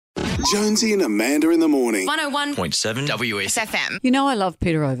Jonesy and Amanda in the morning. 101.7 WSFM. You know I love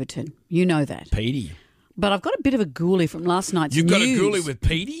Peter Overton. You know that. Petey. But I've got a bit of a ghoulie from last night's You've news. got a ghoulie with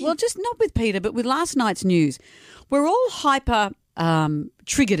Petey? Well, just not with Peter, but with last night's news. We're all hyper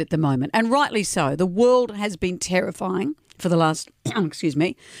triggered at the moment, and rightly so. The world has been terrifying for the last,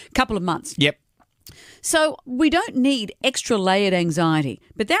 couple of months. Yep. So we don't need extra layered anxiety.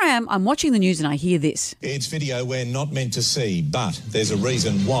 But there I am, I'm watching the news and I hear this. It's video we're not meant to see, but there's a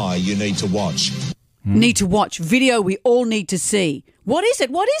reason why you need to watch. Need to watch. Video we all need to see. What is it?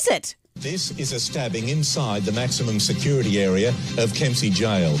 What is it? This is a stabbing inside the maximum security area of Kempsey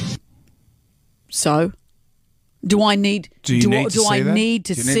Jail. So, do I need? Do you need to see I that? need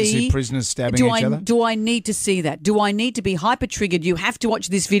to Do you need to see prisoners stabbing each other? Do I need to see that? Do I need to be hyper triggered? You have to watch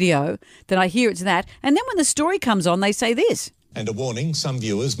this video. Then I hear it's that, and then when the story comes on, they say this. And a warning: some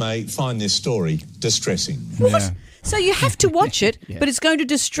viewers may find this story distressing. What? Yeah. So you have to watch it, Yeah. but it's going to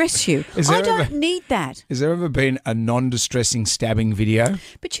distress you. Is there I don't ever- need that. Has there ever been a non-distressing stabbing video?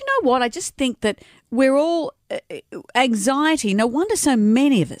 But you know what? I just think that we're all anxiety. No wonder so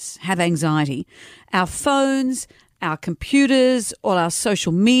many of us have anxiety. Our phones, our computers, all our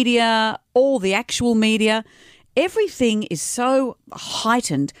social media, all the actual media. Everything is so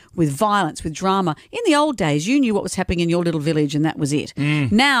heightened with violence, with drama. In the old days, you knew what was happening in your little village and that was it.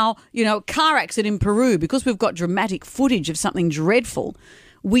 Now, car accident in Peru, because we've got dramatic footage of something dreadful,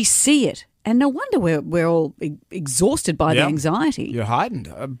 we see it. And no wonder we're all exhausted by the Yep. anxiety. You're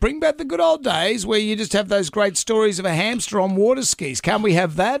heightened. Bring back the good old days where you just have those great stories of a hamster on water skis. Can't we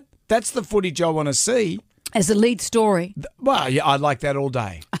have that? That's the footage I want to see. As the lead story. Well, yeah, I'd like that all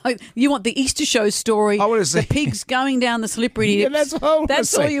day. You want the Easter show story, I wanna see- the pigs going down the slippery Yeah, dips. that's what I want That's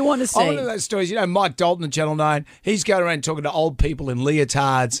to see. all you want to see. I want those stories. You know, Mike Dalton at Channel 9, he's going around talking to old people in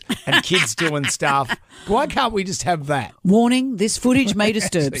leotards and kids doing stuff. Why can't we just have that? Warning, this footage may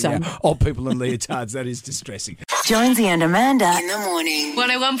disturb some. Yeah, old people in leotards, that is distressing. Jonesy and Amanda. In the morning.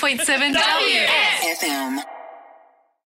 101.7 WSFM.